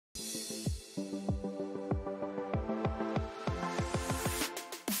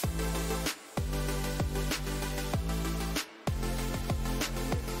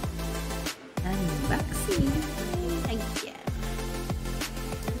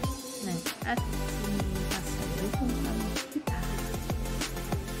At pasalubong kami kita.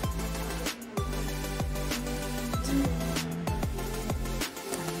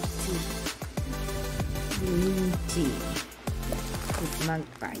 Green tea with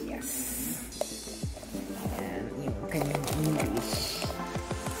magpayas. Ayan yung kanyang English.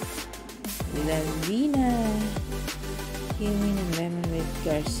 Lavina, cumin and lemon with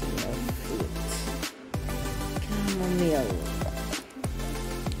garcia fruit. Chamomile.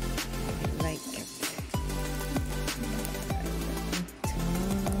 I like it. Ito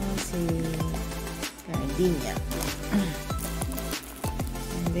si gardenia.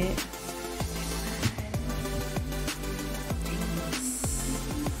 Hindi.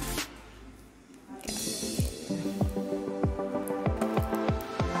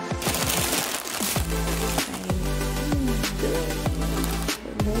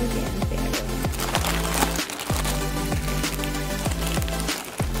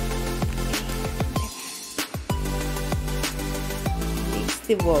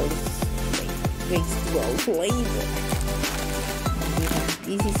 Vegetable flavor.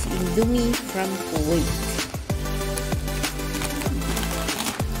 This is Indomie from Kuwait.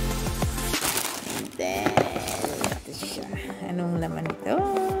 And then, ito siya. Anong laman ito?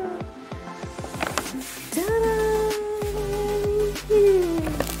 Tada!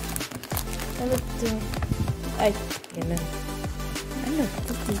 Ano ito? Ay, yan lang. Ano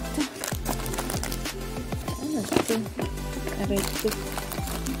ito, tita? Ano ito? Aray ito.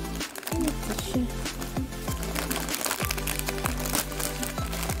 Ano ito siya?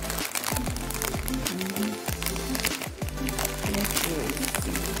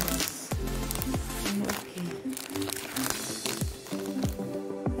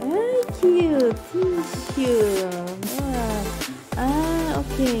 Ay, cute! Tissue! Wow!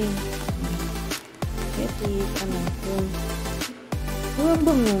 Okay. Ito, ano ito? Ang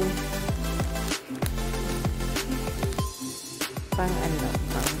bango. Pang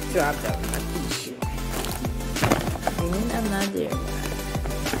travel na tissue. Then another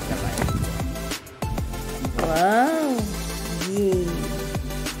one. Wow! Yay!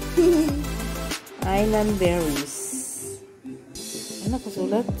 Island berries. Ano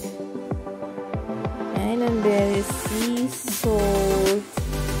kasulat? Island berries, sea salt.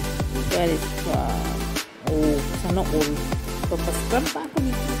 That is from. Oh, sana all. Papaskan pa ako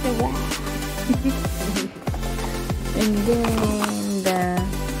dito. Wow! And then the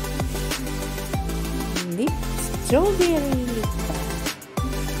lip strawberry lip balm.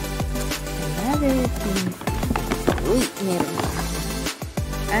 Another thing. Uy, meron pa ako.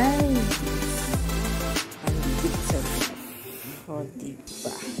 Ay, ang pizza o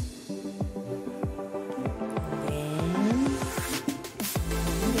diba? And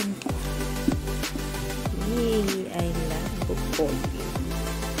then pa. Yay, I love broccoli.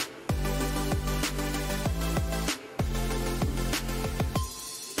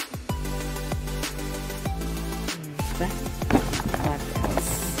 What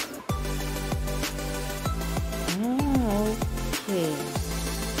else? Okay.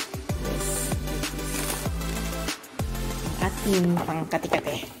 Yes. Ang ating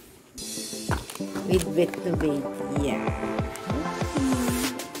pangkati-kati. With wet to bake. Yeah.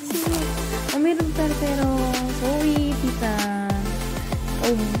 Okay. Meron pa pero sorry, tita.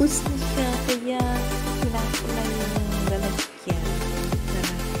 Ubus na siya. Kaya kailangan ko lang yung lalagyan.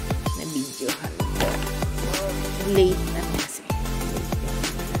 Na videohan ko. Late na kasi.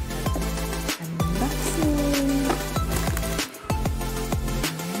 Unboxing.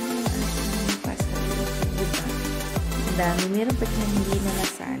 Ang dami. Meron pa siya hindi na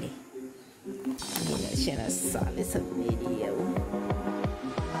nasali. Hindi na siya nasali sa video.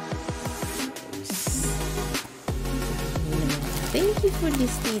 Thank you for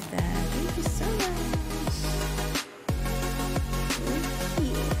this, tita. Thank you so much.